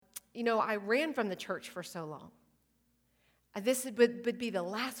I ran from the church for so long. This would be the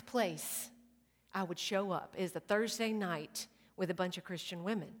last place I would show up, is the Thursday night with a bunch of Christian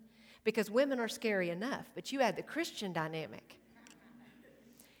women. Because women are scary enough, but you add the Christian dynamic.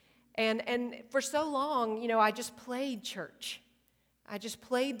 And for so long, I just played church. I just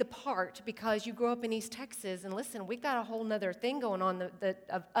played the part because you grow up in East Texas, and listen, we got a whole nother thing going on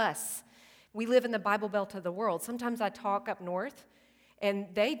of us. We live in the Bible Belt of the world. Sometimes I talk up north, and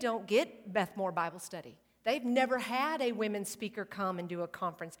they don't get Beth Moore Bible study. They've never had a women's speaker come and do a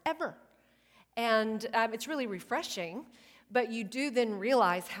conference, ever. And it's really refreshing, but you do then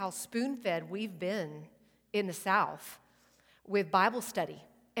realize how spoon-fed we've been in the South with Bible study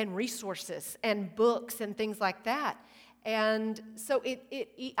and resources and books and things like that. And so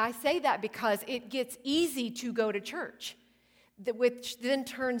I say that because it gets easy to go to church, which then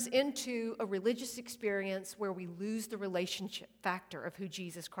turns into a religious experience where we lose the relationship factor of who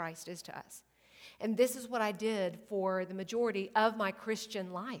Jesus Christ is to us. And this is what I did for the majority of my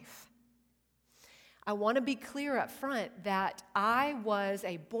Christian life. I want to be clear up front that I was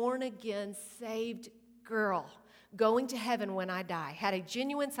a born-again, saved girl going to heaven when I die. Had a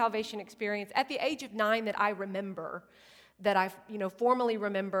genuine salvation experience at the age of 9 that I remember, that I formally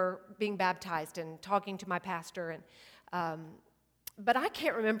remember being baptized and talking to my pastor. But I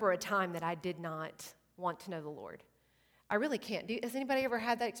can't remember a time that I did not want to know the Lord. I really can't. Has anybody ever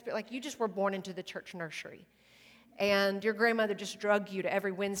had that experience? Like, you just were born into the church nursery, and your grandmother just drug you to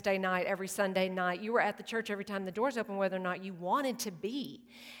every Wednesday night, every Sunday night. You were at the church every time the doors opened, whether or not you wanted to be.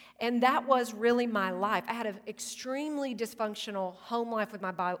 And that was really my life. I had an extremely dysfunctional home life with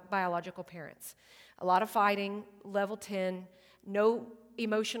my biological parents. A lot of fighting, level 10, no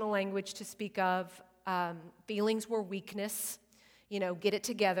emotional language to speak of. Feelings were weakness. Get it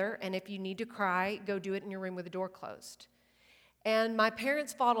together, and if you need to cry, go do it in your room with the door closed. And my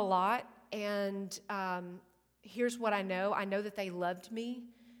parents fought a lot, and here's what I know. I know that they loved me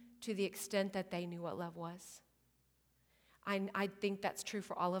to the extent that they knew what love was. I think that's true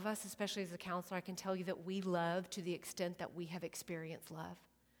for all of us, especially as a counselor. I can tell you that we love to the extent that we have experienced love.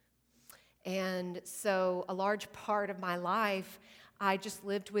 And so a large part of my life, I just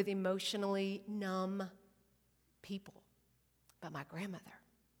lived with emotionally numb people. But my grandmother,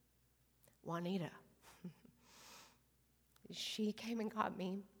 Juanita, she came and got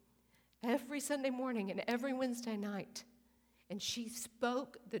me every Sunday morning and every Wednesday night. And she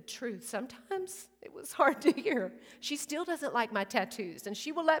spoke the truth. Sometimes it was hard to hear. She still doesn't like my tattoos, and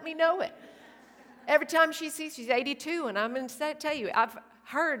she will let me know it. Every time she sees, she's 82, and I'm going to tell you, I've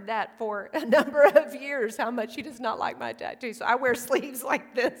heard that for a number of years, how much she does not like my tattoos. So I wear sleeves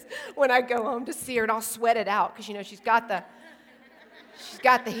like this when I go home to see her, and I'll sweat it out because, she's got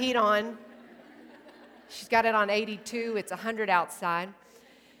the heat on. She's got it on 82. It's 100 outside.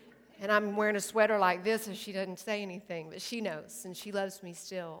 And I'm wearing a sweater like this, and she doesn't say anything, but she knows, and she loves me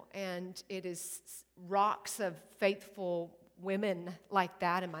still. And it is rocks of faithful women like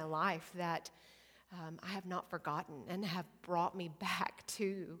that in my life that I have not forgotten and have brought me back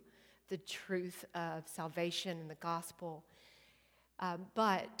to the truth of salvation and the gospel.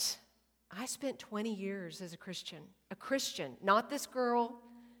 But I spent 20 years as a Christian, not this girl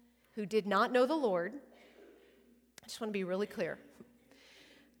who did not know the Lord. I just want to be really clear.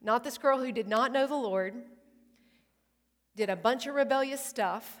 Not this girl who did not know the Lord, did a bunch of rebellious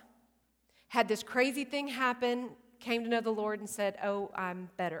stuff, had this crazy thing happen, came to know the Lord and said, oh, I'm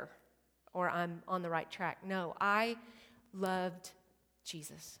better, or I'm on the right track. No, I loved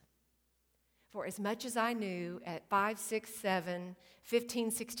Jesus. For as much as I knew at 5, 6, 7, 15,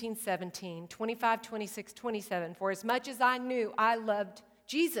 16, 17, 25, 26, 27, for as much as I knew I loved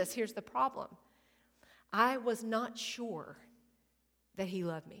Jesus, here's the problem. I was not sure that he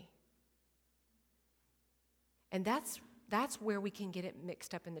loved me. And that's where we can get it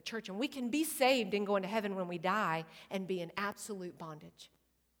mixed up in the church. And we can be saved and go into heaven when we die and be in absolute bondage.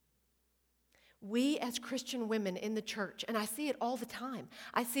 We as Christian women in the church, and I see it all the time.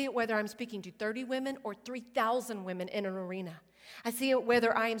 I see it whether I'm speaking to 30 women or 3,000 women in an arena. I see it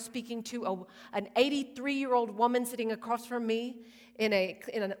whether I am speaking to an 83-year-old woman sitting across from me in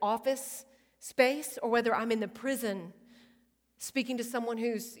an office space, or whether I'm in the prison speaking to someone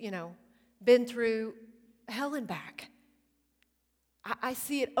who's, been through hell and back. I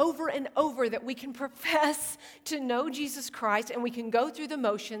see it over and over that we can profess to know Jesus Christ, and we can go through the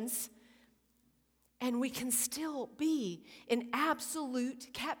motions, and we can still be in absolute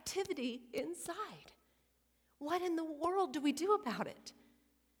captivity inside. What in the world do we do about it?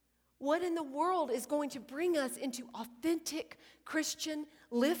 What in the world is going to bring us into authentic Christian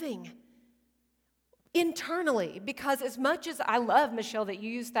living? internally, because as much as I love, Michelle, that you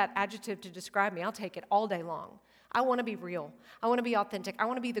use that adjective to describe me, I'll take it all day long. I want to be real. I want to be authentic. I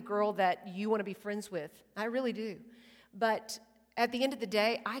want to be the girl that you want to be friends with. I really do. But at the end of the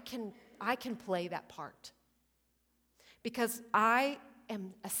day, I can play that part because I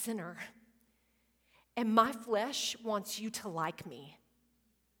am a sinner, and my flesh wants you to like me.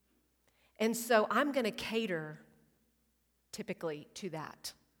 And so I'm going to cater typically to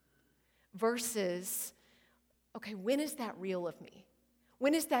that. Versus, okay, when is that real of me?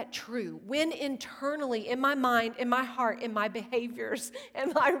 When is that true? When internally, in my mind, in my heart, in my behaviors,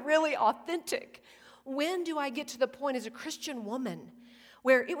 am I really authentic? When do I get to the point as a Christian woman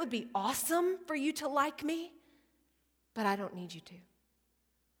where it would be awesome for you to like me, but I don't need you to?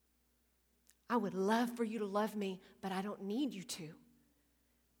 I would love for you to love me, but I don't need you to.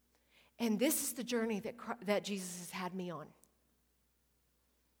 And this is the journey that Jesus has had me on.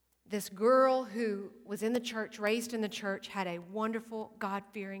 This girl who was in the church, raised in the church, had a wonderful,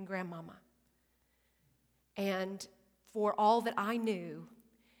 God-fearing grandmama. And for all that I knew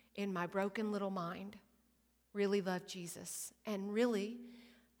in my broken little mind, really loved Jesus and really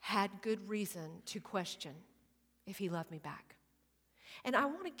had good reason to question if he loved me back. And I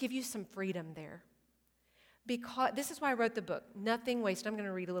want to give you some freedom there, because this is why I wrote the book, Nothing Wasted. I'm going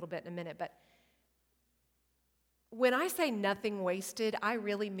to read a little bit in a minute, but when I say nothing wasted, I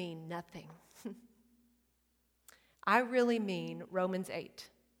really mean nothing. I really mean Romans 8.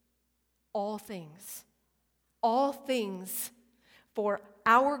 All things for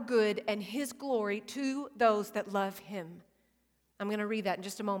our good and his glory to those that love him. I'm going to read that in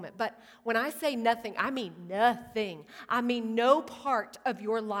just a moment. But when I say nothing, I mean nothing. I mean no part of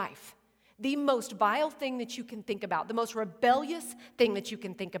your life. The most vile thing that you can think about, the most rebellious thing that you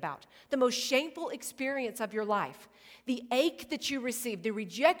can think about, the most shameful experience of your life, the ache that you receive, the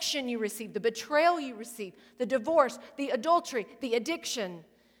rejection you receive, the betrayal you receive, the divorce, the adultery, the addiction,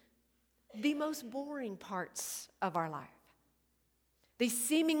 the most boring parts of our life. These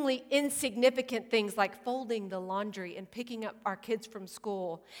seemingly insignificant things like folding the laundry and picking up our kids from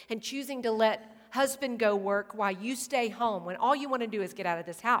school and choosing to let husband go work while you stay home when all you want to do is get out of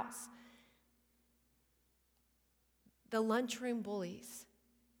this house. The lunchroom bullies,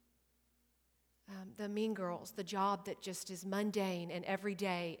 the mean girls, the job that just is mundane and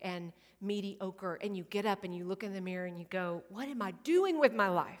everyday and mediocre, and you get up and you look in the mirror and you go, what am I doing with my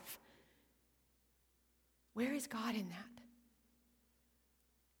life? Where is God in that?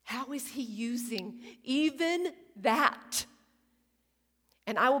 How is he using even that?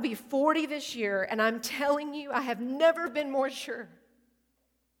 And I will be 40 this year, and I'm telling you, I have never been more sure.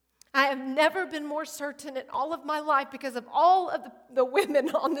 I have never been more certain in all of my life, because of all of the women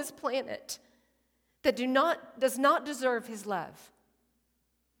on this planet that does not deserve his love.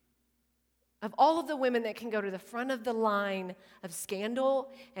 Of all of the women that can go to the front of the line of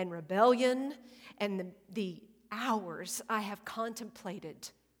scandal and rebellion and the hours I have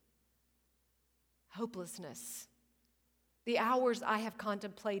contemplated hopelessness, the hours I have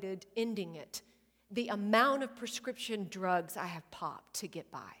contemplated ending it, the amount of prescription drugs I have popped to get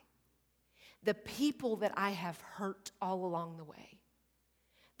by, the people that I have hurt all along the way,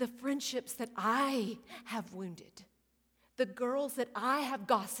 the friendships that I have wounded, the girls that I have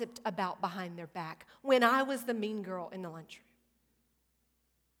gossiped about behind their back when I was the mean girl in the lunchroom.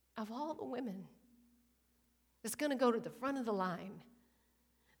 Of all the women that's going to go to the front of the line,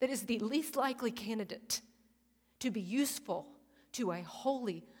 that is the least likely candidate to be useful to a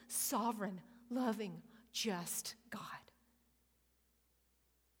holy, sovereign, loving, just God,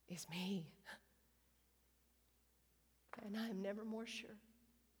 is me. And I am never more sure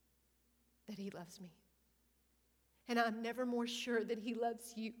that he loves me. And I'm never more sure that he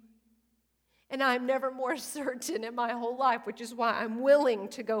loves you. And I'm never more certain in my whole life, which is why I'm willing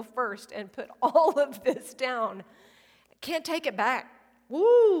to go first and put all of this down. I can't take it back.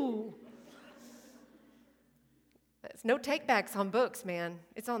 Woo! There's no take-backs on books, man.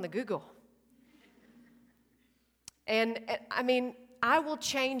 It's on the Google. And I mean, I will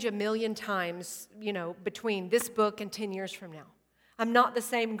change a million times, between this book and 10 years from now. I'm not the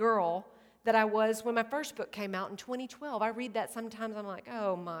same girl that I was when my first book came out in 2012. I read that sometimes, I'm like,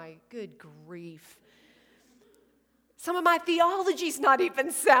 oh my good grief. Some of my theology's not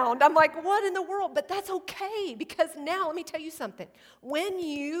even sound. I'm like, what in the world? But that's okay, because now, let me tell you something. When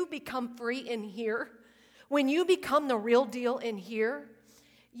you become free in here, when you become the real deal in here,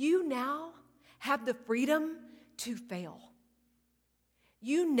 you now have the freedom to fail.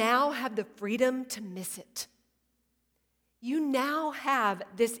 You now have the freedom to miss it. You now have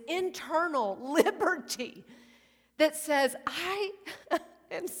this internal liberty that says, I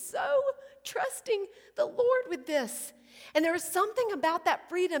am so trusting the Lord with this. And there is something about that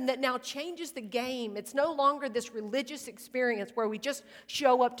freedom that now changes the game. It's no longer this religious experience where we just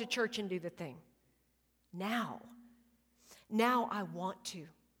show up to church and do the thing. Now I want to.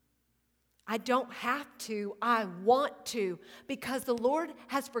 I don't have to, I want to, because the Lord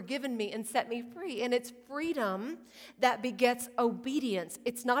has forgiven me and set me free. And it's freedom that begets obedience.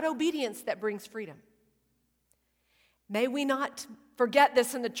 It's not obedience that brings freedom. May we not forget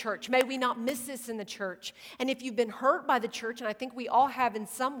this in the church. May we not miss this in the church. And if you've been hurt by the church, and I think we all have in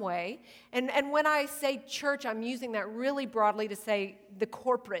some way, and when I say church, I'm using that really broadly to say the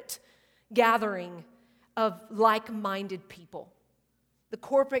corporate gathering of like-minded people. The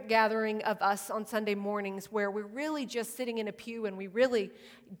corporate gathering of us on Sunday mornings where we're really just sitting in a pew and we really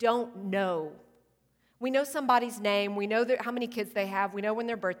don't know. We know somebody's name. We know how many kids they have. We know when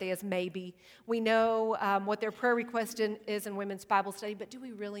their birthday is, maybe. We know what their prayer request is in women's Bible study. But do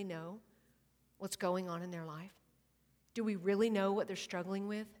we really know what's going on in their life? Do we really know what they're struggling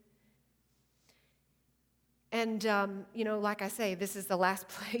with? And, like I say, this is the last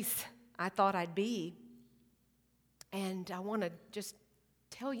place I thought I'd be. And I want to just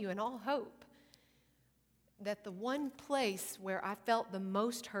tell you in all hope that the one place where I felt the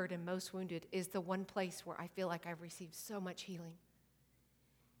most hurt and most wounded is the one place where I feel like I've received so much healing.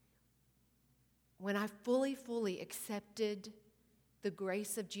 When I fully accepted the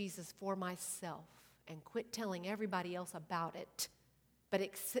grace of Jesus for myself and quit telling everybody else about it, but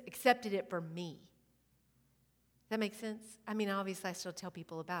accepted it for me. Does that make sense? I mean, obviously I still tell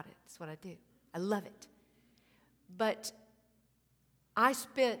people about it. That's what I do. I love it. But I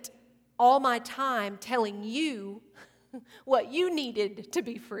spent all my time telling you what you needed to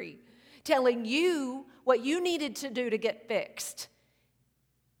be free, telling you what you needed to do to get fixed.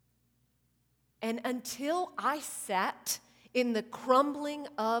 And until I sat in the crumbling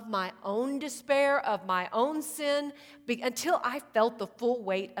of my own despair, of my own sin, until I felt the full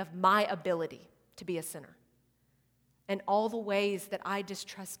weight of my ability to be a sinner, and all the ways that I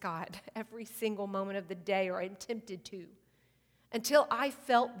distrust God every single moment of the day, or I'm tempted to. Until I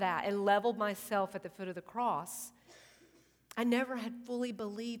felt that and leveled myself at the foot of the cross, I never had fully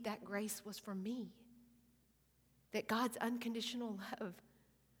believed that grace was for me, that God's unconditional love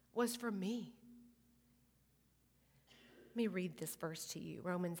was for me. Let me read this verse to you,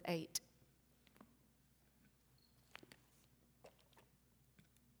 Romans 8.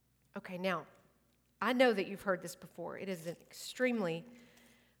 Okay, now, I know that you've heard this before. It is an extremely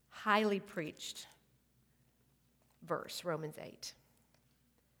highly preached verse, Romans 8.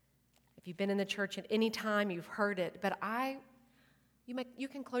 If you've been in the church at any time, you've heard it. But you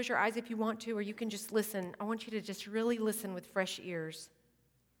can close your eyes if you want to, or you can just listen. I want you to just really listen with fresh ears.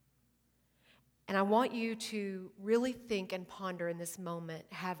 And I want you to really think and ponder in this moment,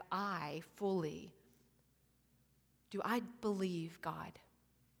 do I believe God?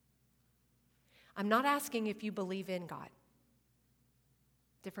 I'm not asking if you believe in God.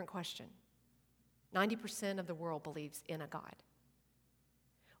 Different question. 90% of the world believes in a God.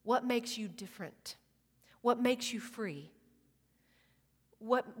 What makes you different? What makes you free?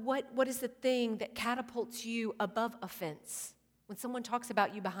 What is the thing that catapults you above offense? When someone talks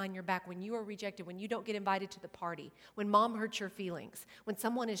about you behind your back, when you are rejected, when you don't get invited to the party, when mom hurts your feelings, when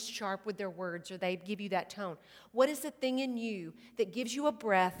someone is sharp with their words or they give you that tone, what is the thing in you that gives you a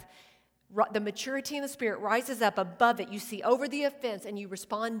breath? The maturity in the Spirit rises up above it. You see over the offense and you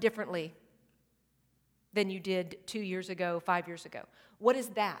respond differently than you did 2 years ago, 5 years ago. What is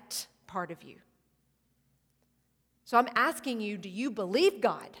that part of you? So I'm asking you, do you believe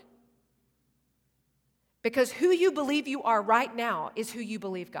God? Because who you believe you are right now is who you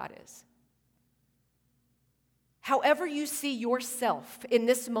believe God is. However you see yourself in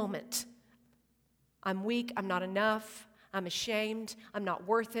this moment, I'm weak, I'm not enough, I'm ashamed, I'm not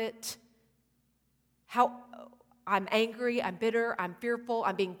worth it. I'm angry, I'm bitter, I'm fearful,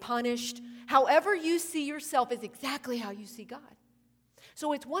 I'm being punished. However you see yourself is exactly how you see God.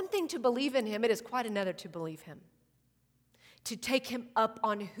 So it's one thing to believe in Him, it is quite another to believe Him, to take Him up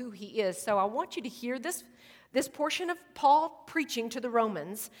on who He is. So I want you to hear this portion of Paul preaching to the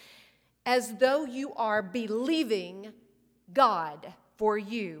Romans as though you are believing God for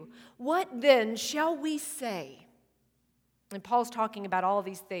you. What then shall we say? And Paul's talking about all of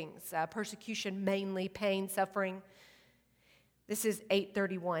these things, persecution mainly, pain, suffering. This is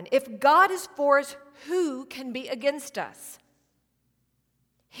 8:31. If God is for us, who can be against us?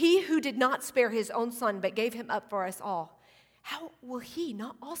 He who did not spare His own Son, but gave Him up for us all, how will He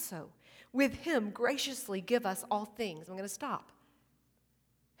not also with Him graciously give us all things? I'm going to stop.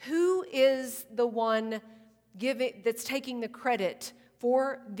 Who is the one that's taking the credit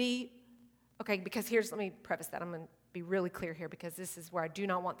for the Okay, because let me preface that. I'm going to be really clear here because this is where I do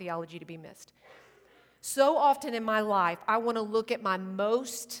not want theology to be missed. So often in my life, I want to look at my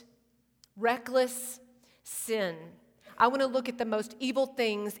most reckless sin. I want to look at the most evil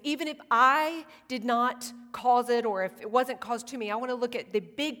things, even if I did not cause it or if it wasn't caused to me. I want to look at the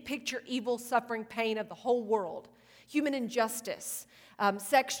big picture evil, suffering, pain of the whole world. Human injustice,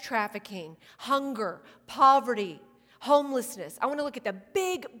 sex trafficking, hunger, poverty, homelessness. I want to look at the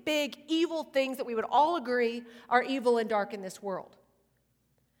big, big evil things that we would all agree are evil and dark in this world.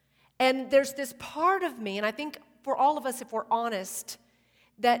 And there's this part of me, and I think for all of us, if we're honest,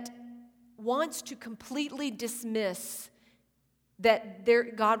 that wants to completely dismiss that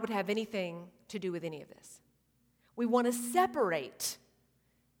God would have anything to do with any of this. We want to separate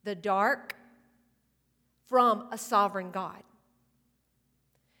the dark from a sovereign God.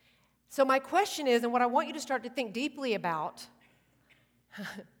 So my question is, and what I want you to start to think deeply about,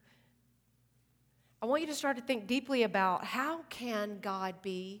 how can God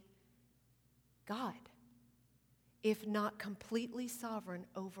be God if not completely sovereign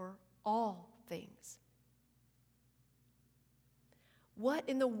over all things? What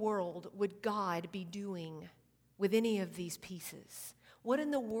in the world would God be doing with any of these pieces? What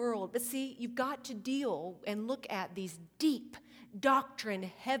in the world? But see, you've got to deal and look at these deep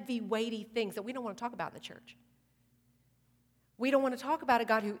doctrine, heavy, weighty things that we don't want to talk about in the church. We don't want to talk about a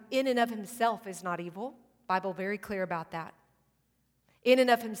God who in and of himself is not evil. Bible very clear about that. In and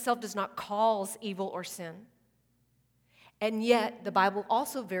of himself does not cause evil or sin. And yet, the Bible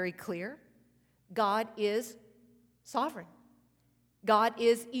also very clear, God is sovereign. God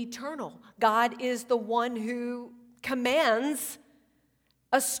is eternal. God is the one who commands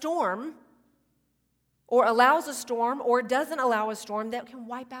a storm or allows a storm or doesn't allow a storm that can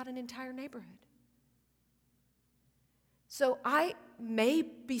wipe out an entire neighborhood. So I may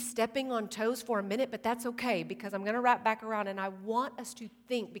be stepping on toes for a minute, but that's okay because I'm going to wrap back around and I want us to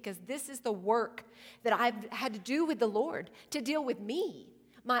think, because this is the work that I've had to do with the Lord to deal with me,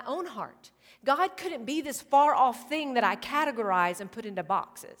 my own heart. God couldn't be this far off thing that I categorize and put into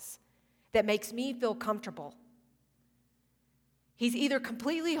boxes that makes me feel comfortable. He's either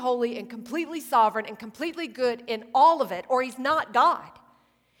completely holy and completely sovereign and completely good in all of it, or he's not God.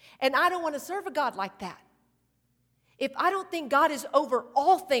 And I don't want to serve a God like that. If I don't think God is over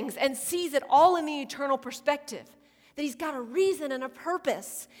all things and sees it all in the eternal perspective, that he's got a reason and a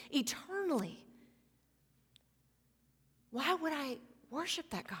purpose eternally, why would I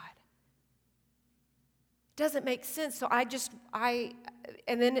worship that God? Doesn't make sense. So and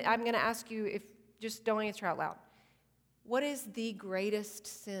then I'm going to ask you, if just don't answer out loud. What is the greatest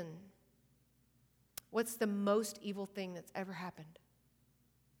sin? What's the most evil thing that's ever happened?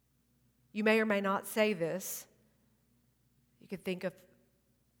 You may or may not say this. You could think of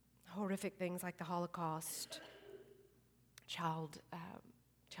horrific things like the Holocaust, child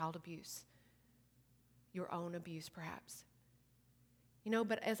abuse, your own abuse perhaps.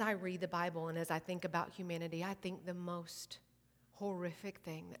 But as I read the Bible and as I think about humanity, I think the most horrific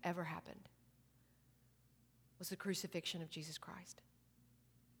thing that ever happened was the crucifixion of Jesus Christ.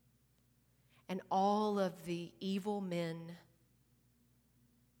 And all of the evil men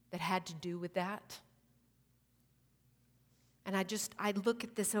that had to do with that. And I look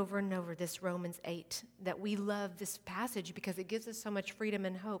at this over and over, this Romans 8, that we love this passage because it gives us so much freedom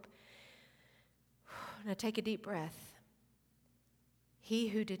and hope. And I take a deep breath. He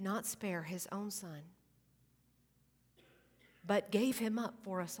who did not spare his own son, but gave him up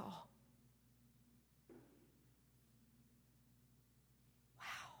for us all. Wow.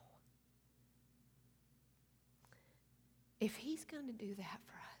 If he's going to do that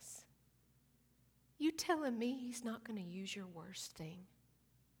for us, you telling me he's not going to use your worst thing?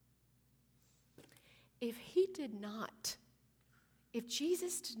 If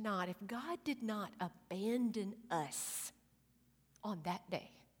God did not abandon us on that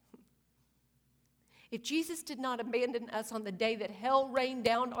day, if Jesus did not abandon us on the day that hell rained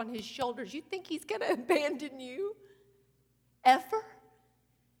down on his shoulders, you think he's going to abandon you ever?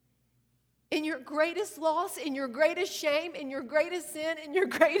 In your greatest loss, in your greatest shame, in your greatest sin, in your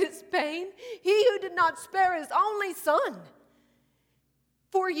greatest pain, he who did not spare his only son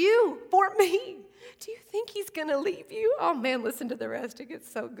for you, for me, do you think he's going to leave you? Oh man, listen to the rest. It gets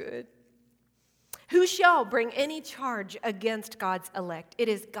so good. Who shall bring any charge against God's elect? It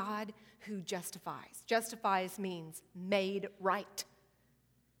is God who justifies. Justifies means made right.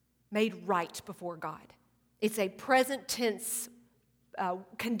 Made right before God. It's a present tense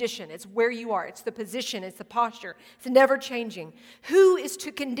condition. It's where you are. It's the position. It's the posture. It's never changing. Who is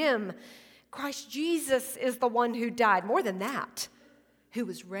to condemn? Christ Jesus is the one who died. More than that, who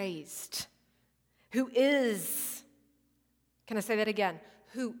was raised who is, can I say that again?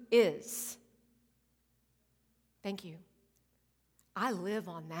 Who is. Thank you. I live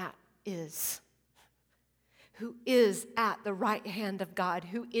on that is. Who is at the right hand of God,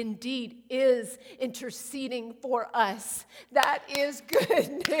 who indeed is interceding for us. That is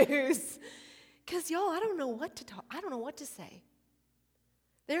good news. Because y'all, I don't know what to say.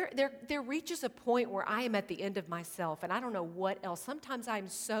 There reaches a point where I am at the end of myself and I don't know what else. Sometimes I'm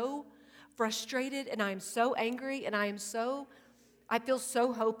so frustrated and I'm so angry and I feel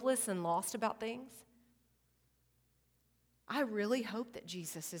so hopeless and lost about things. I really hope that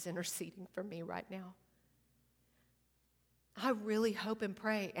Jesus is interceding for me right now. I really hope and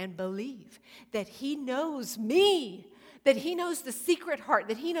pray and believe that he knows me, that he knows the secret heart,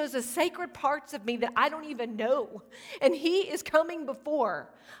 that he knows the sacred parts of me that I don't even know. And he is coming before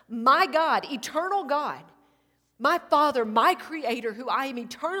my God, eternal God, my Father, my Creator, who I am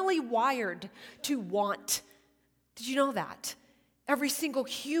eternally wired to want. Did you know that? Every single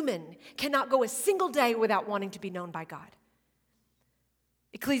human cannot go a single day without wanting to be known by God.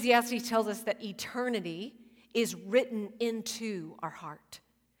 Ecclesiastes tells us that eternity is written into our heart.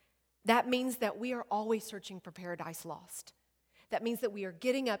 That means that we are always searching for paradise lost. That means that we are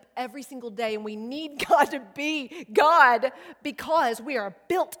getting up every single day and we need God to be God because we are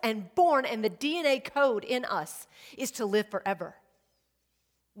built and born and the DNA code in us is to live forever.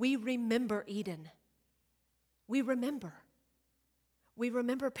 We remember Eden. We remember. We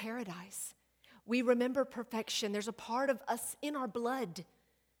remember paradise. We remember perfection. There's a part of us in our blood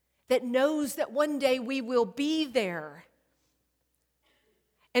that knows that one day we will be there.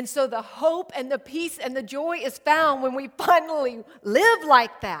 And so the hope and the peace and the joy is found when we finally live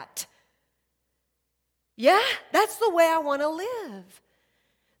like that. Yeah, that's the way I want to live.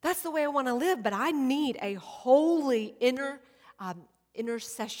 That's the way I want to live, but I need a holy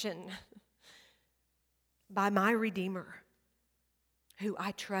intercession by my Redeemer, who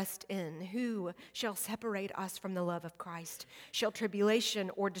I trust in. Who shall separate us from the love of Christ? Shall tribulation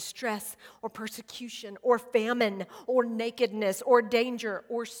or distress or persecution or famine or nakedness or danger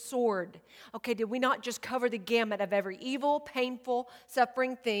or sword? Okay, did we not just cover the gamut of every evil, painful,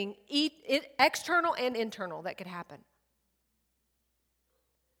 suffering thing, external and internal, that could happen?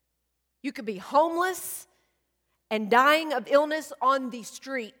 You could be homeless and dying of illness on the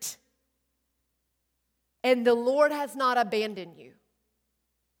street, and the Lord has not abandoned you.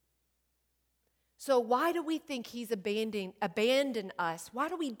 So why do we think he's abandoned us? Why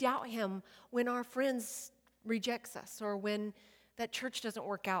do we doubt him when our friends rejects us, or when that church doesn't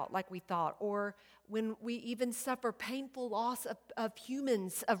work out like we thought, or when we even suffer painful loss of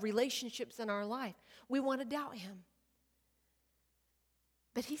humans, of relationships in our life? We want to doubt him.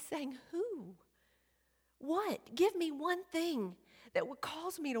 But he's saying, who? What? Give me one thing that would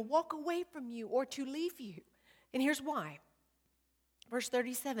cause me to walk away from you or to leave you. And here's why. Verse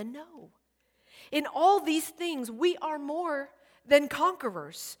 37, no. In all these things, we are more than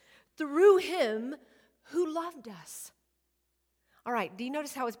conquerors through him who loved us. All right, do you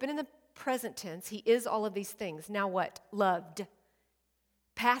notice how it's been in the present tense? He is all of these things. Now what? Loved.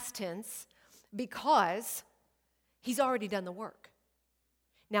 Past tense, because he's already done the work.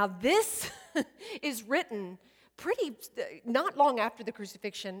 Now this is written not long after the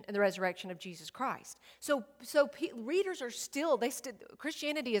crucifixion and the resurrection of Jesus Christ. So readers are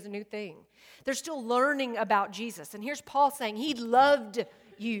Christianity is a new thing. They're still learning about Jesus. And here's Paul saying, he loved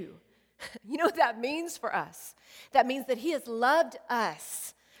you. You know what that means for us? That means that he has loved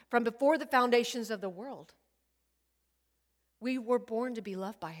us from before the foundations of the world. We were born to be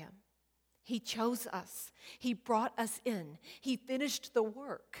loved by him. He chose us. He brought us in. He finished the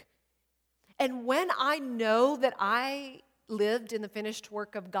work. And when I know that I lived in the finished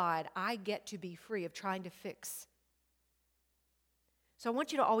work of God, I get to be free of trying to fix. So I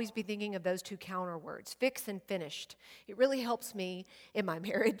want you to always be thinking of those two counter words, fix and finished. It really helps me in my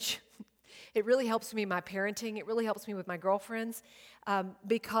marriage. It really helps me in my parenting. It really helps me with my girlfriends.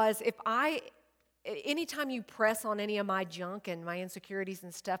 Because anytime you press on any of my junk and my insecurities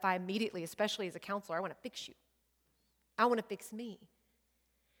and stuff, I immediately, especially as a counselor, I want to fix you. I want to fix me.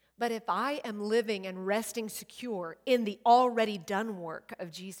 But if I am living and resting secure in the already done work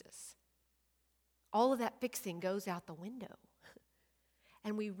of Jesus, all of that fixing goes out the window.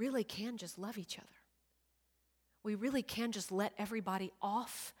 And we really can just love each other. We really can just let everybody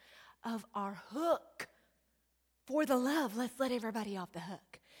off of our hook. For the love, let's let everybody off the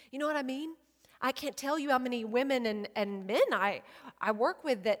hook. You know what I mean? I can't tell you how many women and men I work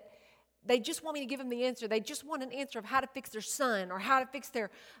with that They just want me to give them the answer. They just want an answer of how to fix their son or how to fix their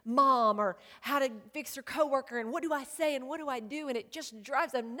mom or how to fix their coworker. And what do I say and what do I do? And it just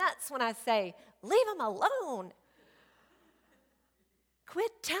drives them nuts when I say, leave them alone.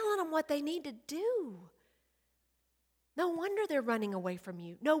 Quit telling them what they need to do. No wonder they're running away from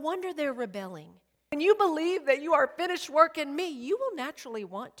you. No wonder they're rebelling. When you believe that you are finished work in me, you will naturally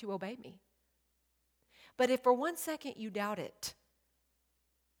want to obey me. But if for 1 second you doubt it,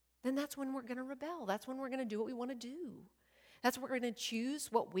 then that's when we're going to rebel. That's when we're going to do what we want to do. That's when we're going to choose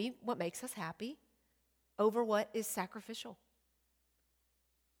what makes us happy over what is sacrificial.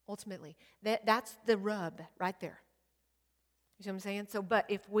 Ultimately, that's the rub right there. You see what I'm saying? But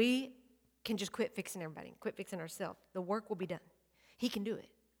if we can just quit fixing everybody, quit fixing ourselves, the work will be done. He can do it.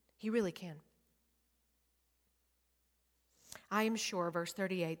 He really can. I am sure, verse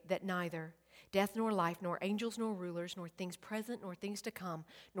 38, that neither death nor life, nor angels nor rulers, nor things present, nor things to come,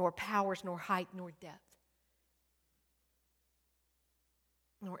 nor powers, nor height, nor depth,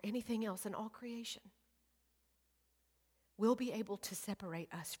 nor anything else in all creation will be able to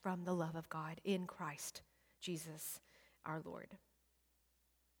separate us from the love of God in Christ Jesus our Lord.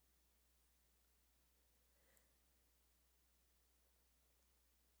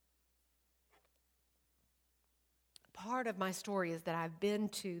 Part of my story is that I've been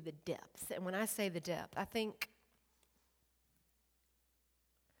to the depths. And when I say the depth, I think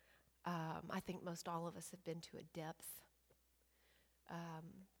most all of us have been to a depth.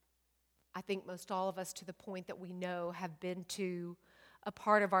 I think most all of us, to the point that we know, have been to a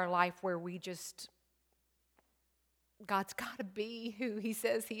part of our life where we just, God's got to be who he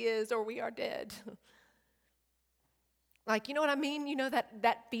says he is or we are dead. Like, you know what I mean? You know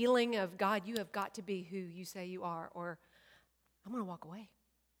that feeling of, God, you have got to be who you say you are, or I'm going to walk away.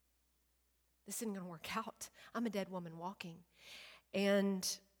 This isn't going to work out. I'm a dead woman walking. And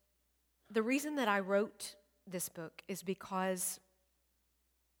the reason that I wrote this book is because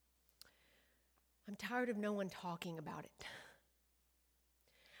I'm tired of no one talking about it.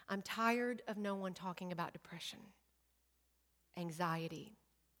 I'm tired of no one talking about depression, anxiety,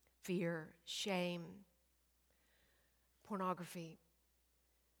 fear, shame, pornography,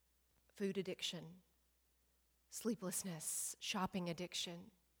 food addiction, sleeplessness, shopping addiction,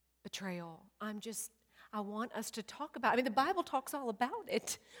 betrayal. I want us to talk about it. I mean, the Bible talks all about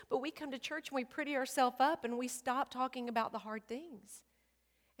it, but we come to church and we pretty ourselves up and we stop talking about the hard things.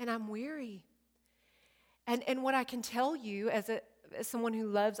 And I'm weary. And what I can tell you as someone who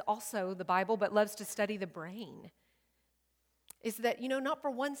loves also the Bible but loves to study the brain is that, not for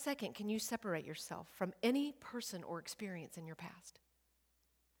 1 second can you separate yourself from any person or experience in your past.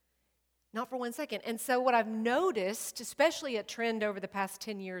 Not for 1 second. And so what I've noticed, especially a trend over the past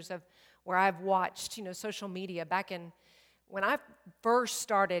 10 years of where I've watched, social media, back in when I first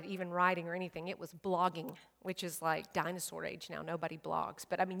started even writing or anything, it was blogging, which is like dinosaur age now. Nobody blogs.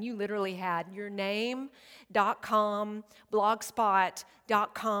 But I mean, you literally had your name.com,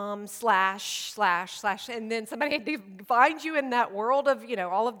 blogspot.com, / and then somebody had to find you in that world of,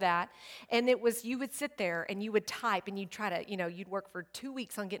 all of that. And it was, you would sit there and you would type and you'd try to, you'd work for 2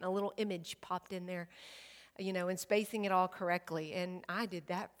 weeks on getting a little image popped in there, and spacing it all correctly. And I did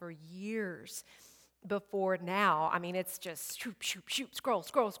that for years. Before now, I mean, it's just shoot, scroll.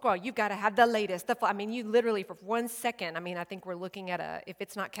 You've got to have the latest. You literally, for 1 second, I think we're looking at if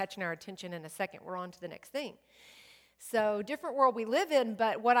it's not catching our attention in a second, we're on to the next thing. So different world we live in,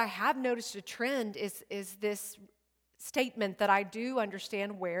 but what I have noticed a trend is this statement that I do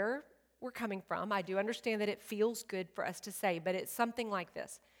understand where we're coming from. I do understand that it feels good for us to say, but it's something like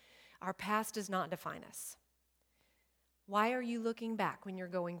this. Our past does not define us. Why are you looking back when you're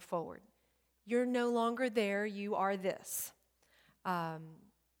going forward? You're no longer there, you are this.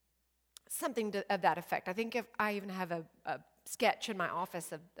 Something of that effect. I think I even have a sketch in my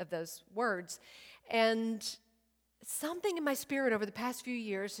office of those words. And something in my spirit over the past few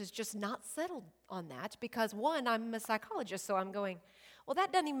years has just not settled on that because, one, I'm a psychologist, so I'm going, well,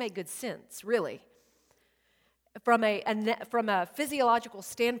 that doesn't even make good sense, really. From a physiological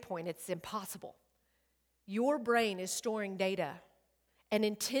standpoint, it's impossible. Your brain is storing data.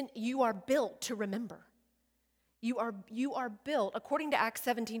 And you are built to remember. You are built, according to Acts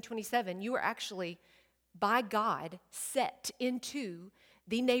 17:27, you are actually, by God, set into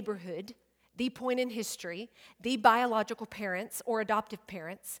the neighborhood, the point in history, the biological parents or adoptive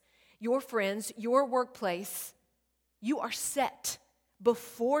parents, your friends, your workplace. You are set.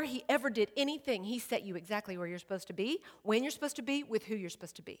 Before he ever did anything, he set you exactly where you're supposed to be, when you're supposed to be, with who you're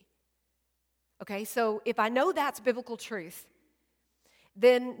supposed to be. Okay, so if I know that's biblical truth,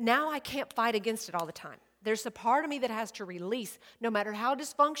 then now I can't fight against it all the time. There's a part of me that has to release, no matter how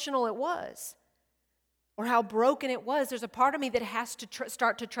dysfunctional it was or how broken it was. There's a part of me that has to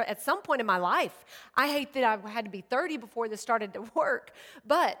start to try. At some point in my life, I hate that I had to be 30 before this started to work,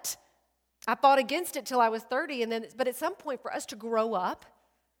 but I fought against it till I was 30. But at some point, for us to grow up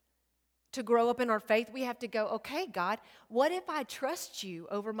in our faith, we have to go, okay, God, what if I trust you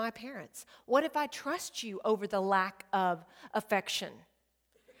over my parents? What if I trust you over the lack of affection?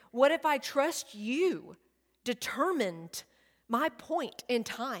 What if I trust you determined my point in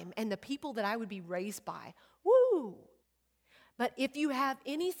time and the people that I would be raised by? Woo! But if you have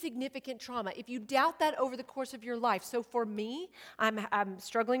any significant trauma, if you doubt that over the course of your life, so for me, I'm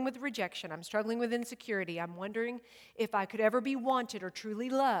struggling with rejection. I'm struggling with insecurity. I'm wondering if I could ever be wanted or truly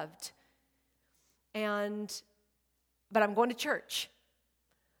loved. But I'm going to church.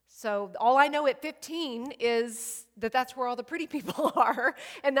 So all I know at 15 is that that's where all the pretty people are,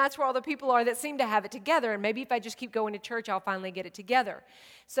 and that's where all the people are that seem to have it together, and maybe if I just keep going to church, I'll finally get it together.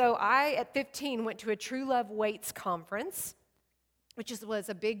 So I, at 15, went to a True Love Waits conference, which was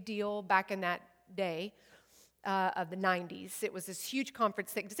a big deal back in that day of the 90s. It was this huge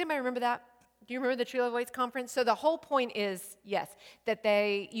conference thing. Does anybody remember that? Do you remember the True Love Waits conference? So the whole point is, yes, that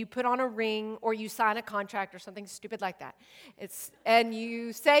you put on a ring or you sign a contract or something stupid like that. And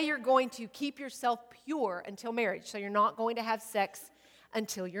you say you're going to keep yourself pure until marriage. So you're not going to have sex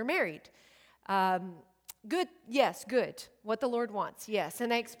until you're married. Good, yes, good. What the Lord wants, yes.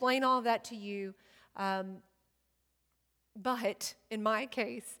 And I explain all of that to you. But in my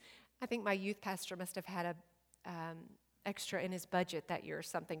case, I think my youth pastor must have had a extra in his budget that year or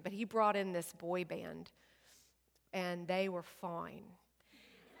something, but he brought in this boy band, and they were fine.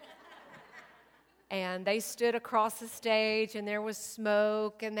 And they stood across the stage, and there was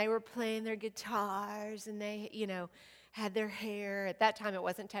smoke, and they were playing their guitars, and they, had their hair. At that time, it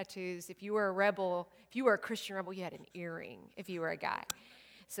wasn't tattoos. If you were a rebel, if you were a Christian rebel, you had an earring if you were a guy.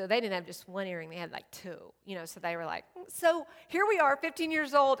 So they didn't have just one earring, they had like two, so they were like, so here we are, 15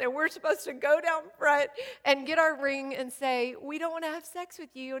 years old, and we're supposed to go down front and get our ring and say, we don't want to have sex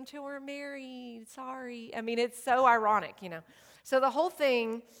with you until we're married, sorry. I mean, it's so ironic, So the whole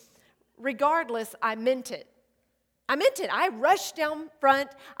thing, regardless, I meant it. I rushed down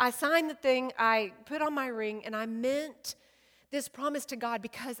front, I signed the thing, I put on my ring, and I meant this promise to God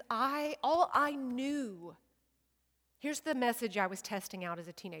because all I knew. Here's the message I was testing out as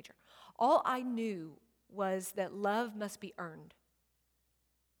a teenager. All I knew was that love must be earned.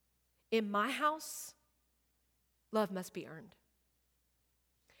 In my house, love must be earned.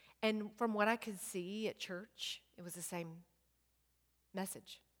 And from what I could see at church, it was the same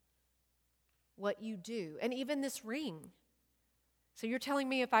message. What you do, and even this ring. So you're telling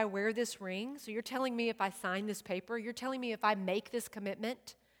me if I wear this ring, so you're telling me if I sign this paper, you're telling me if I make this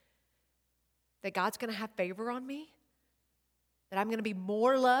commitment, that God's going to have favor on me? That I'm going to be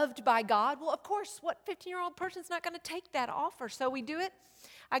more loved by God? Well, of course, what 15-year-old person's not going to take that offer? So we do it.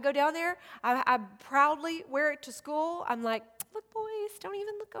 I go down there. I proudly wear it to school. I'm like, look, boys, don't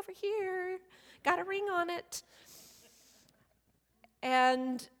even look over here. Got a ring on it.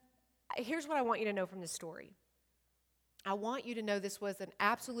 And here's what I want you to know from this story. I want you to know this was an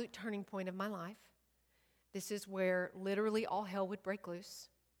absolute turning point of my life. This is where literally all hell would break loose.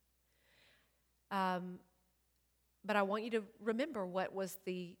 But I want you to remember what was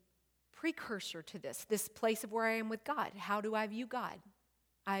the precursor to this place of where I am with God. How do I view God?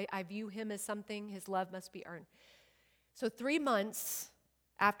 I view him as something, his love must be earned. So 3 months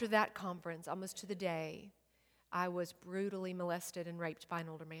after that conference, almost to the day, I was brutally molested and raped by an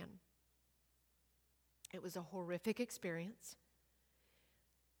older man. It was a horrific experience.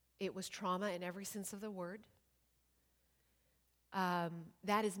 It was trauma in every sense of the word.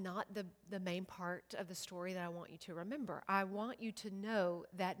 That is not the main part of the story that I want you to remember. I want you to know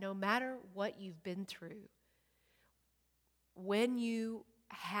that no matter what you've been through, when you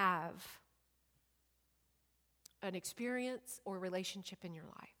have an experience or relationship in your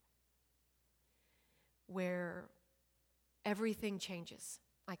life where everything changes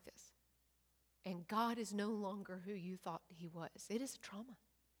like this, and God is no longer who you thought he was, it is a trauma.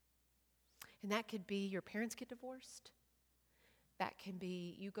 And that could be your parents get divorced. That can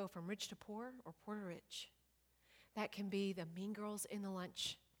be you go from rich to poor or poor to rich. That can be the mean girls in the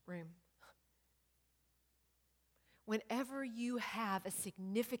lunch room. Whenever you have a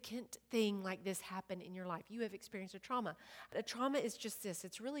significant thing like this happen in your life, you have experienced a trauma. A trauma is just this.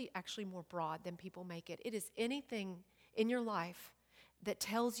 It's really actually more broad than people make it. It is anything in your life that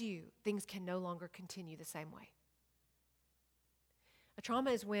tells you things can no longer continue the same way. A trauma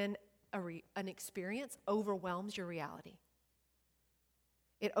is when an experience overwhelms your reality.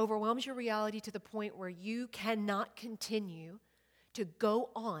 It overwhelms your reality to the point where you cannot continue to go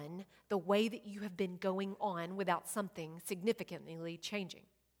on the way that you have been going on without something significantly changing.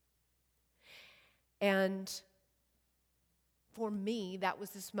 And for me, that was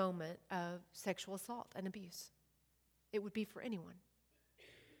this moment of sexual assault and abuse. It would be for anyone.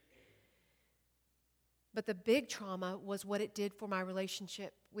 But the big trauma was what it did for my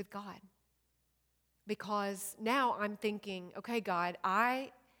relationship with God. Because now I'm thinking, okay, God,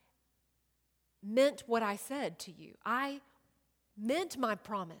 I meant what I said to you. I meant my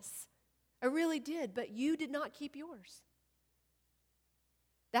promise. I really did, but you did not keep yours.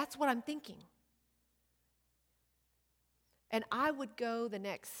 That's what I'm thinking. And I would go the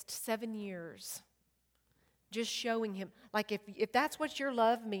next 7 years just showing him, like if that's what your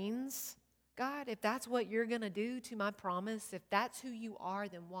love means, God, if that's what you're going to do to my promise, if that's who you are,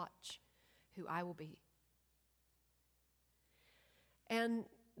 then watch who I will be. And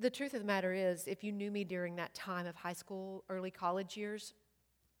the truth of the matter is, if you knew me during that time of high school, early college years,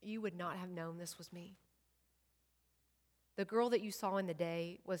 you would not have known this was me. The girl that you saw in the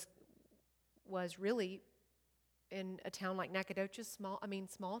day was really in a town like Nacogdoches, small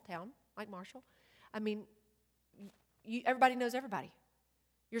town like Marshall. Everybody knows everybody.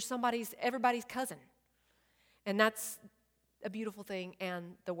 You're everybody's cousin. And that's a beautiful thing,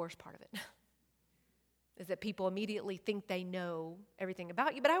 and the worst part of it is that people immediately think they know everything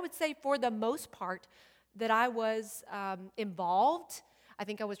about you. But I would say for the most part that I was involved. I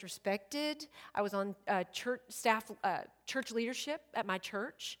think I was respected. I was on church leadership at my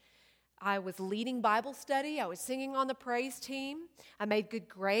church. I was leading Bible study. I was singing on the praise team. I made good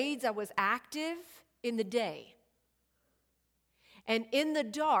grades. I was active in the day. And in the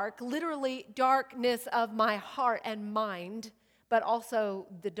dark, literally darkness of my heart and mind, but also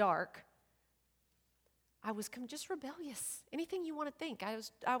the dark, I was just rebellious. Anything you want to think.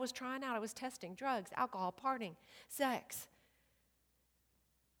 I was trying out. I was testing drugs, alcohol, partying, sex.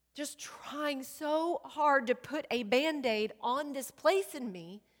 Just trying so hard to put a Band-Aid on this place in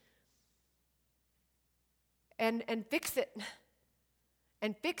me and fix it.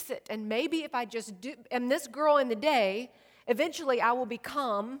 And fix it. And maybe if I just am this girl in the day, eventually I will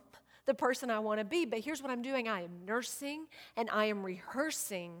become the person I want to be. But here's what I'm doing. I am nursing and I am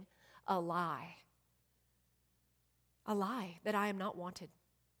rehearsing a lie. A lie that I am not wanted.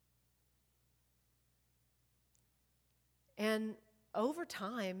 And over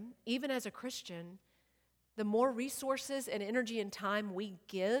time, even as a Christian, the more resources and energy and time we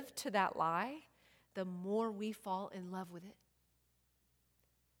give to that lie, the more we fall in love with it.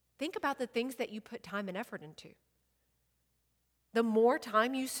 Think about the things that you put time and effort into. The more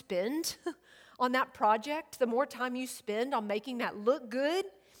time you spend on that project, the more time you spend on making that look good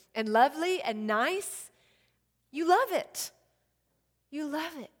and lovely and nice, you love it. You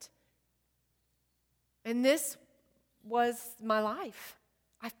love it. And this was my life.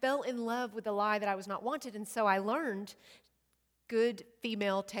 I fell in love with the lie that I was not wanted, and so I learned good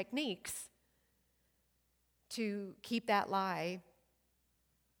female techniques to keep that lie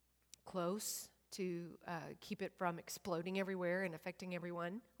close, to keep it from exploding everywhere and affecting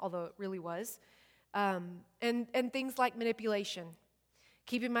everyone, although it really was. And things like manipulation,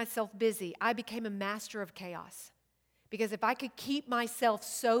 keeping myself busy. I became a master of chaos. Because if I could keep myself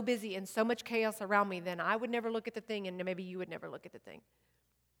so busy and so much chaos around me, then I would never look at the thing, and maybe you would never look at the thing.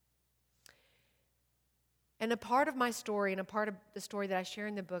 And a part of my story, and a part of the story that I share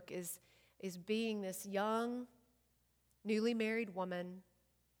in the book is being this young, newly married woman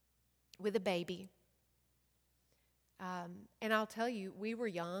with a baby. And I'll tell you, we were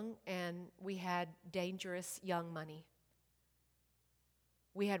young, and we had dangerous young money.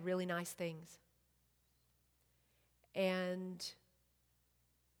 We had really nice things. And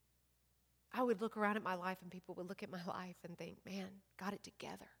I would look around at my life, and people would look at my life and think, man, got it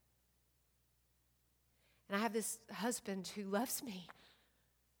together. And I have this husband who loves me.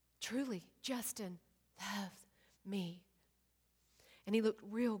 Truly, Justin loves me. And he looked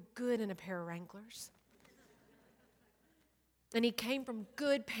real good in a pair of Wranglers. And he came from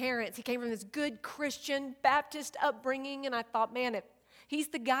good parents. He came from this good Christian Baptist upbringing. And I thought, man, he's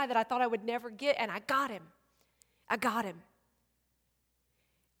the guy that I thought I would never get, and I got him. I got him.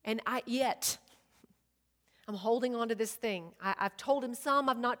 And yet, I'm holding on to this thing. I've told him some,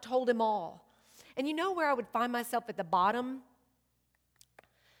 I've not told him all. And you know where I would find myself at the bottom?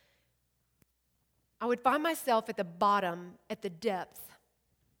 I would find myself at the bottom, at the depth,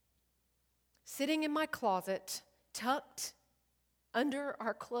 sitting in my closet, tucked under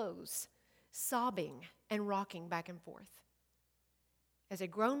our clothes, sobbing and rocking back and forth. As a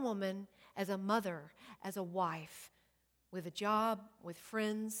grown woman, as a mother, as a wife, with a job, with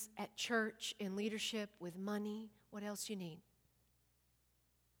friends, at church, in leadership, with money. What else you need?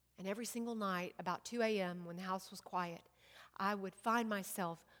 And every single night, about 2 a.m., when the house was quiet, I would find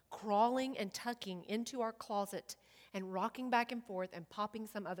myself crawling and tucking into our closet and rocking back and forth and popping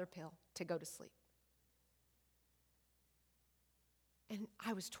some other pill to go to sleep. And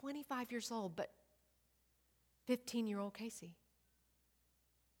I was 25 years old, but 15-year-old Casey.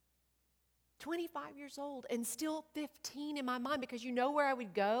 25 years old and still 15 in my mind, because you know where I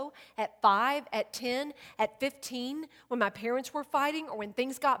would go at 5, at 10, at 15 when my parents were fighting, or when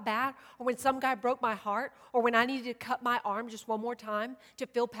things got bad, or when some guy broke my heart, or when I needed to cut my arm just one more time to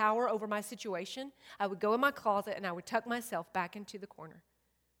feel power over my situation. I would go in my closet and I would tuck myself back into the corner.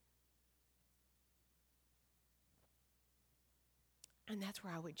 And that's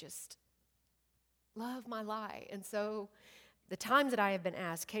where I would just love my lie. And so the times that I have been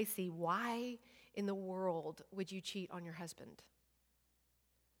asked, Casey, why in the world would you cheat on your husband?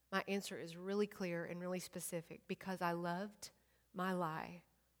 My answer is really clear and really specific: because I loved my lie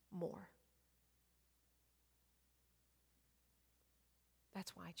more.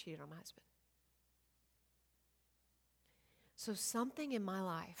 That's why I cheated on my husband. So something in my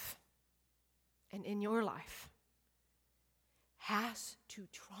life and in your life has to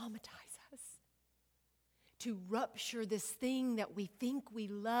traumatize us, to rupture this thing that we think we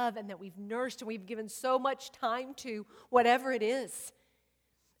love and that we've nursed and we've given so much time to, whatever it is.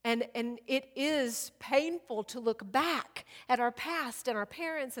 And it is painful to look back at our past and our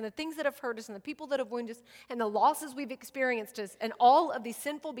parents and the things that have hurt us and the people that have wounded us and the losses we've experienced and all of these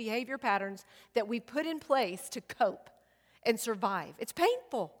sinful behavior patterns that we put in place to cope and survive. It's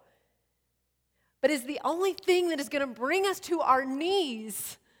painful. But it's the only thing that is going to bring us to our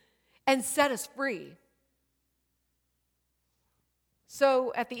knees and set us free.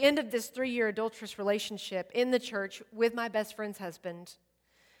 So at the end of this 3-year adulterous relationship in the church with my best friend's husband,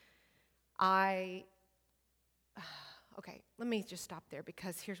 okay, let me just stop there,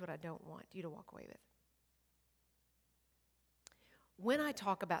 because here's what I don't want you to walk away with. When I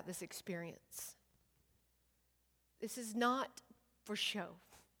talk about this experience, this is not for show.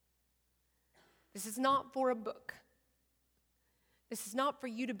 This is not for a book. This is not for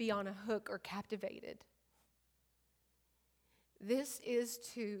you to be on a hook or captivated. This is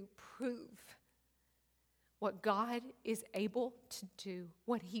to prove what God is able to do,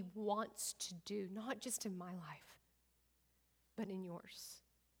 what He wants to do, not just in my life, but in yours.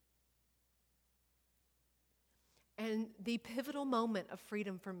 And the pivotal moment of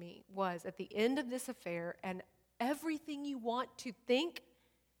freedom for me was at the end of this affair, and everything you want to think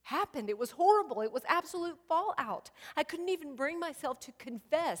happened. It was horrible. It was absolute fallout. I couldn't even bring myself to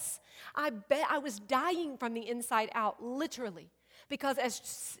confess. I was dying from the inside out, literally. Because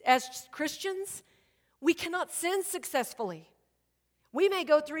as Christians, we cannot sin successfully. We may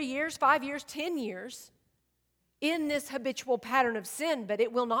go 3 years, 5 years, 10 years in this habitual pattern of sin, but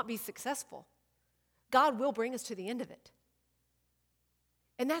it will not be successful. God will bring us to the end of it.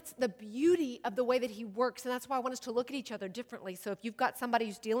 And that's the beauty of the way that He works. And that's why I want us to look at each other differently. So if you've got somebody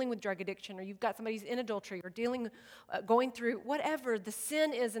who's dealing with drug addiction, or you've got somebody who's in adultery, or going through whatever the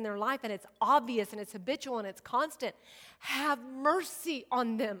sin is in their life, and it's obvious and it's habitual and it's constant, have mercy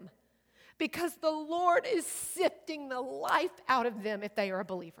on them, because the Lord is sifting the life out of them if they are a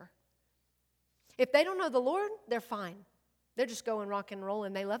believer. If they don't know the Lord, they're fine. They're just going rock and roll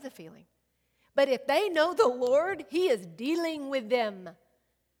and they love the feeling. But if they know the Lord, He is dealing with them.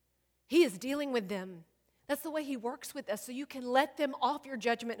 He is dealing with them. That's the way He works with us. So you can let them off your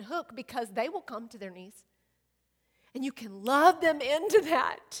judgment hook, because they will come to their knees. And you can love them into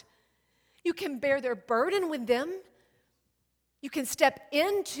that. You can bear their burden with them. You can step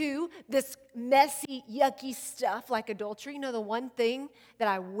into this messy, yucky stuff like adultery. You know, the one thing that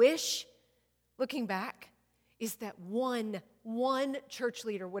I wish, looking back, is that one church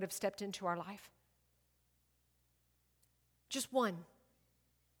leader would have stepped into our life. Just one.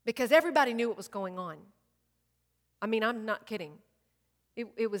 Because everybody knew what was going on. I mean, I'm not kidding.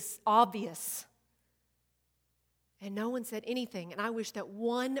 It was obvious. And no one said anything. And I wish that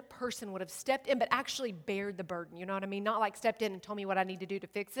one person would have stepped in, but actually bared the burden. You know what I mean? Not like stepped in and told me what I need to do to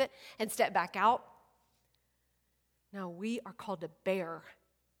fix it and step back out. No, we are called to bear.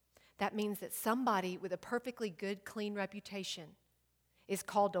 That means that somebody with a perfectly good, clean reputation is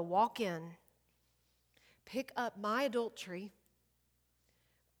called to walk in, pick up my adultery,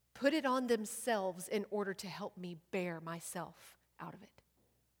 put it on themselves in order to help me bear myself out of it.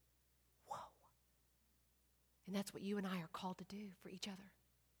 Whoa. And that's what you and I are called to do for each other.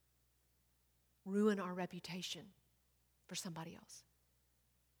 Ruin our reputation for somebody else.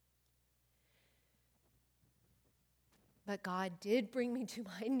 But God did bring me to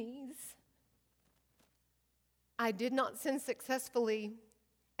my knees. I did not sin successfully,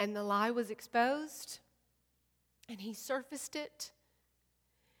 and the lie was exposed, and he surfaced it.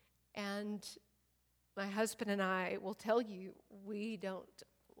 And my husband and I will tell you, we don't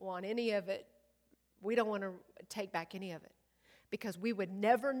want any of it. We don't want to take back any of it, because we would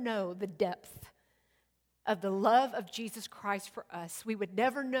never know the depth of the love of Jesus Christ for us. We would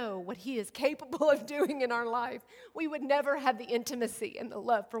never know what he is capable of doing in our life. We would never have the intimacy and the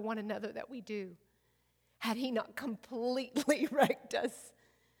love for one another that we do had he not completely wrecked us.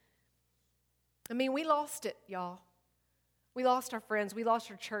 I mean, we lost it, y'all. We lost our friends. We lost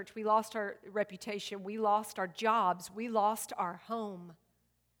our church. We lost our reputation. We lost our jobs. We lost our home.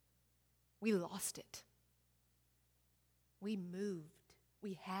 We lost it. We moved.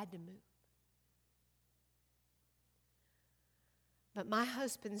 We had to move. But my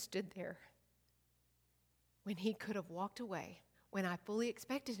husband stood there when he could have walked away, when I fully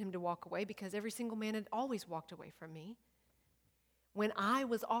expected him to walk away, because every single man had always walked away from me. When I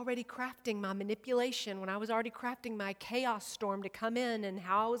was already crafting my manipulation, when I was already crafting my chaos storm to come in and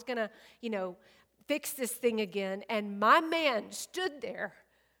how I was going to, fix this thing again. And my man stood there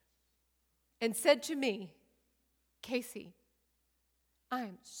and said to me, Casey, I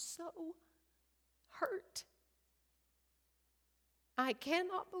am so hurt. I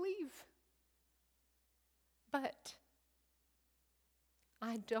cannot believe, but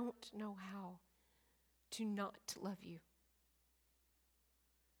I don't know how to not love you.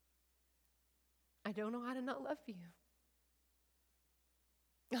 I don't know how to not love you.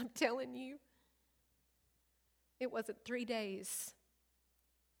 I'm telling you, it wasn't 3 days,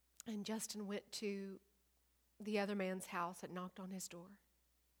 and Justin went to the other man's house and knocked on his door.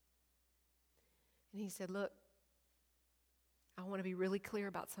 And he said, look, I want to be really clear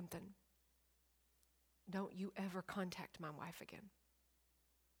about something. Don't you ever contact my wife again.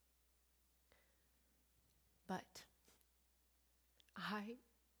 But I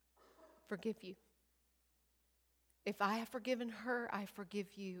forgive you. If I have forgiven her, I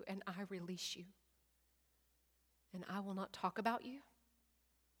forgive you, and I release you. And I will not talk about you,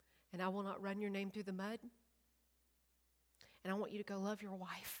 and I will not run your name through the mud. And I want you to go love your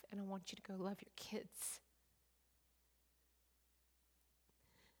wife, and I want you to go love your kids.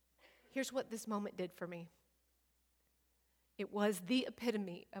 Here's what this moment did for me. It was the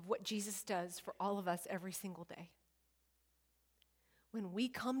epitome of what Jesus does for all of us every single day. When we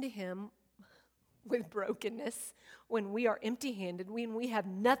come to him with brokenness, when we are empty-handed, when we have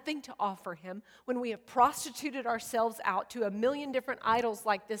nothing to offer him, when we have prostituted ourselves out to a million different idols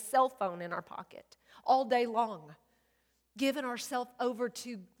like this cell phone in our pocket all day long, given ourselves over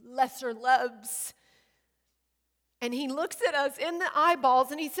to lesser loves. And he looks at us in the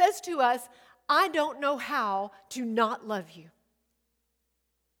eyeballs and he says to us, I don't know how to not love you.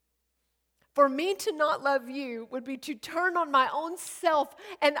 For me to not love you would be to turn on my own self.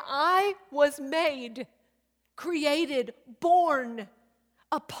 And I was made, created, born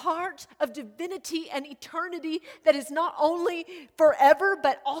a part of divinity and eternity that is not only forever,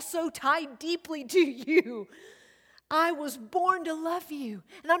 but also tied deeply to you. I was born to love you.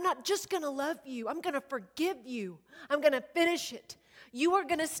 And I'm not just going to love you. I'm going to forgive you. I'm going to finish it. You are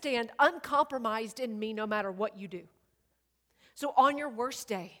going to stand uncompromised in me no matter what you do. So on your worst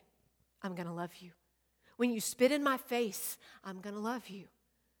day, I'm going to love you. When you spit in my face, I'm going to love you.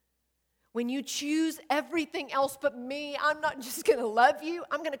 When you choose everything else but me, I'm not just going to love you.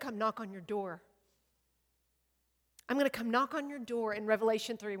 I'm going to come knock on your door. I'm going to come knock on your door in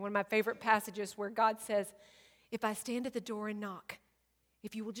Revelation 3, one of my favorite passages where God says, if I stand at the door and knock,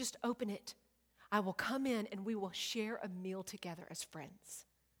 if you will just open it, I will come in and we will share a meal together as friends.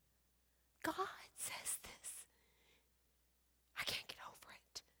 God says this. I can't get over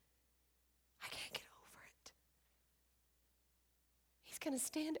it. I can't get over it. He's going to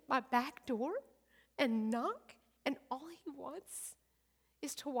stand at my back door and knock, and all he wants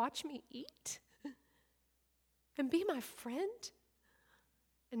is to watch me eat and be my friend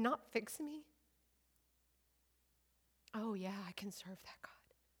and not fix me. Oh, yeah, I can serve that God.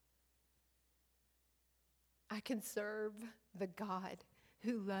 I can serve the God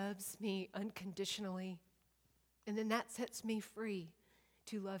who loves me unconditionally. And then that sets me free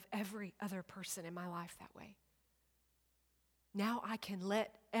to love every other person in my life that way. Now I can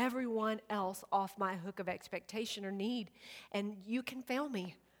let everyone else off my hook of expectation or need, and you can fail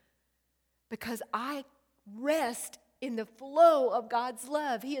me because I rest in the flow of God's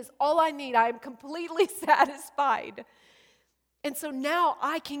love. He is all I need. I am completely satisfied. And so now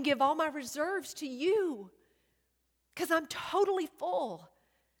I can give all my reserves to you because I'm totally full.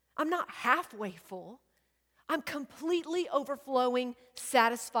 I'm not halfway full. I'm completely overflowing,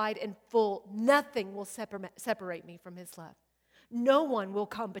 satisfied, and full. Nothing will separate me from his love. No one will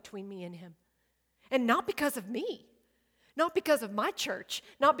come between me and him. And not because of me, not because of my church,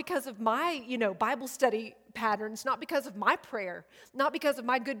 not because of my, Bible study patterns, not because of my prayer, not because of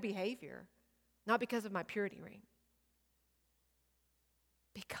my good behavior, not because of my purity ring.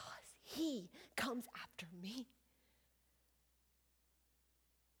 Because he comes after me.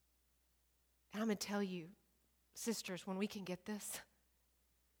 And I'm going to tell you, sisters, when we can get this,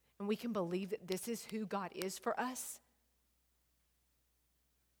 and we can believe that this is who God is for us,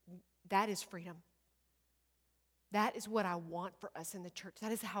 that is freedom. That is what I want for us in the church.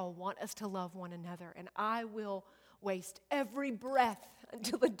 That is how I want us to love one another. And I will waste every breath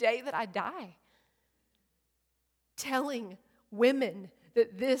until the day that I die telling women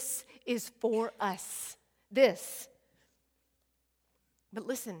that this is for us. This. But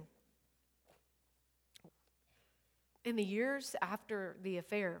listen, in the years after the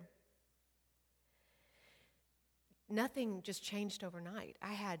affair, nothing just changed overnight.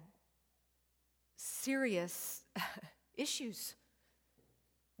 I had serious issues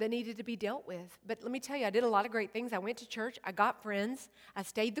that needed to be dealt with. But let me tell you, I did a lot of great things. I went to church. I got friends. I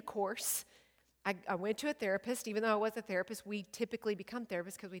stayed the course. I went to a therapist. Even though I was a therapist, we typically become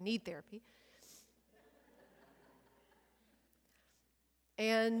therapists because we need therapy.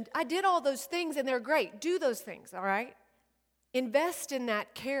 And I did all those things, and they're great. Do those things, all right? Invest in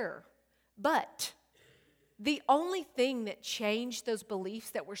that care. But the only thing that changed those beliefs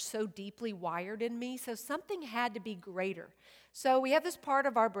that were so deeply wired in me, so something had to be greater. So we have this part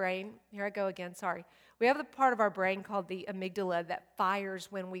of our brain, here I go again, sorry. We have the part of our brain called the amygdala that fires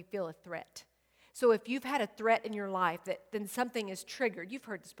when we feel a threat. So if you've had a threat in your life, then something is triggered. You've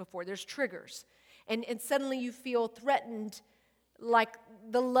heard this before, there's triggers. And suddenly you feel threatened, like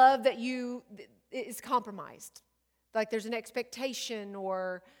the love that is compromised. Like there's an expectation,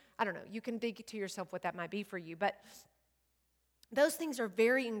 or I don't know, you can think to yourself what that might be for you. But those things are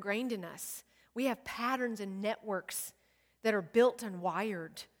very ingrained in us. We have patterns and networks that are built and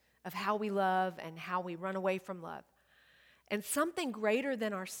wired of how we love and how we run away from love. And something greater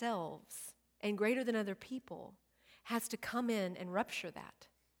than ourselves and greater than other people has to come in and rupture that.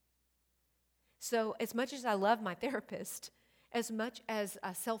 So as much as I love my therapist, as much as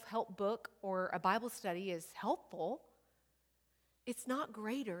a self-help book or a Bible study is helpful, it's not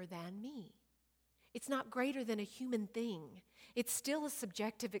greater than me. It's not greater than a human thing. It's still a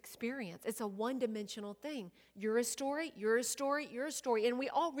subjective experience. It's a one-dimensional thing. You're a story, you're a story, you're a story. And we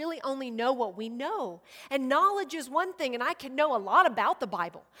all really only know what we know. And knowledge is one thing, and I can know a lot about the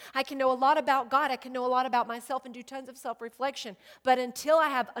Bible. I can know a lot about God. I can know a lot about myself and do tons of self-reflection. But until I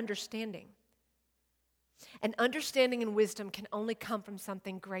have understanding, and understanding and wisdom can only come from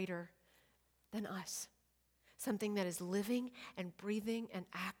something greater than us. Something that is living and breathing and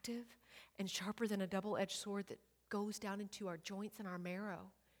active and sharper than a double-edged sword that goes down into our joints and our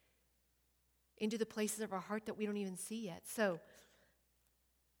marrow, into the places of our heart that we don't even see yet. So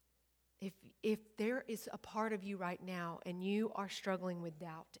if there is a part of you right now and you are struggling with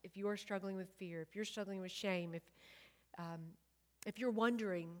doubt, if you are struggling with fear, if you're struggling with shame, if you're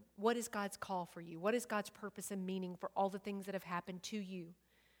wondering, what is God's call for you? What is God's purpose and meaning for all the things that have happened to you?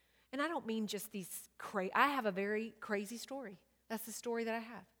 And I don't mean just these I have a very crazy story. That's the story that I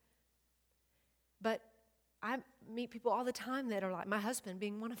have. But I meet people all the time that are like, my husband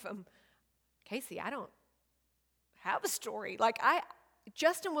being one of them, Casey, I don't have a story.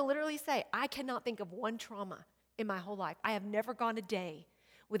 Justin will literally say, I cannot think of one trauma in my whole life. I have never gone a day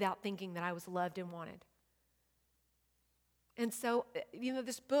without thinking that I was loved and wanted. And so,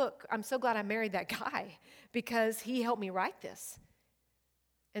 this book, I'm so glad I married that guy because he helped me write this.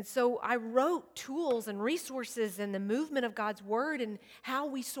 And so I wrote tools and resources and the movement of God's word and how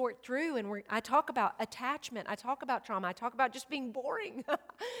we sort through. And I talk about attachment. I talk about trauma. I talk about just being boring,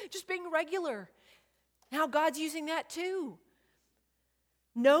 just being regular. How God's using that too.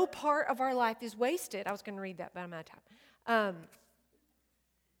 No part of our life is wasted. I was going to read that, but I'm out of time.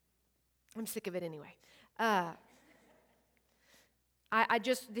 I'm sick of it anyway.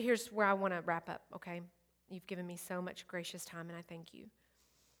 Here's where I want to wrap up, okay? You've given me so much gracious time, and I thank you.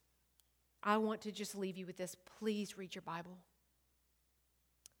 I want to just leave you with this. Please read your Bible.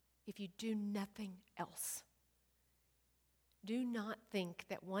 If you do nothing else, do not think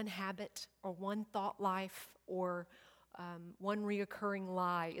that one habit or one thought life or one reoccurring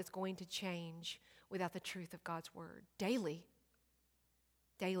lie is going to change without the truth of God's word. Daily.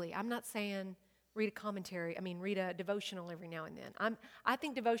 I'm not saying read a commentary. Read a devotional every now and then. I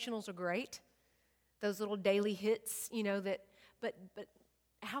think devotionals are great. Those little daily hits, but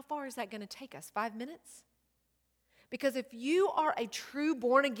how far is that going to take us? 5 minutes? Because if you are a true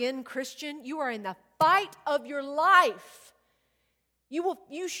born-again Christian, you are in the fight of your life.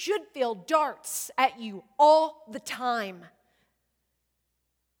 You should feel darts at you all the time.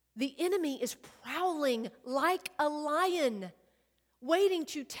 The enemy is prowling like a lion, waiting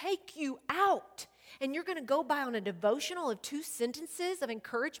to take you out. And you're going to go by on a devotional of 2 sentences of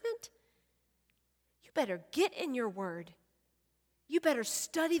encouragement? You better get in your word. You better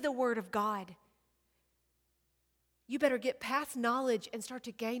study the word of God. You better get past knowledge and start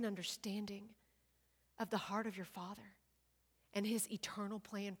to gain understanding of the heart of your Father and His eternal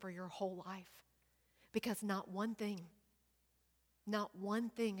plan for your whole life. Because not one thing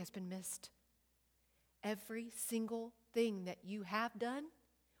has been missed. Every single thing that you have done,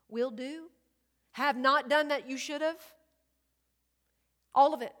 will do, have not done that you should have,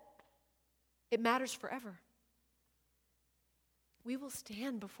 all of it, it matters forever. We will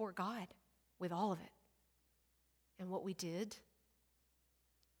stand before God with all of it. And what we did,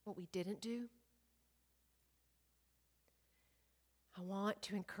 what we didn't do. I want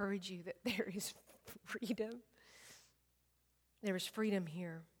to encourage you that there is freedom. There is freedom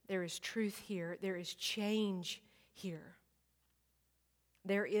here. There is truth here. There is change here.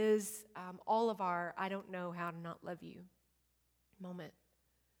 There is all of our I don't know how to not love you moment.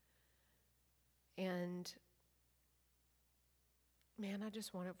 And man, I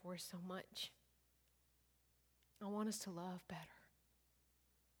just want it for us so much. I want us to love better.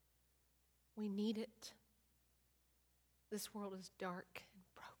 We need it. This world is dark and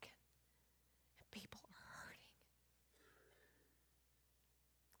broken, and people are hurting.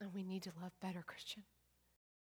 And we need to love better, Christian.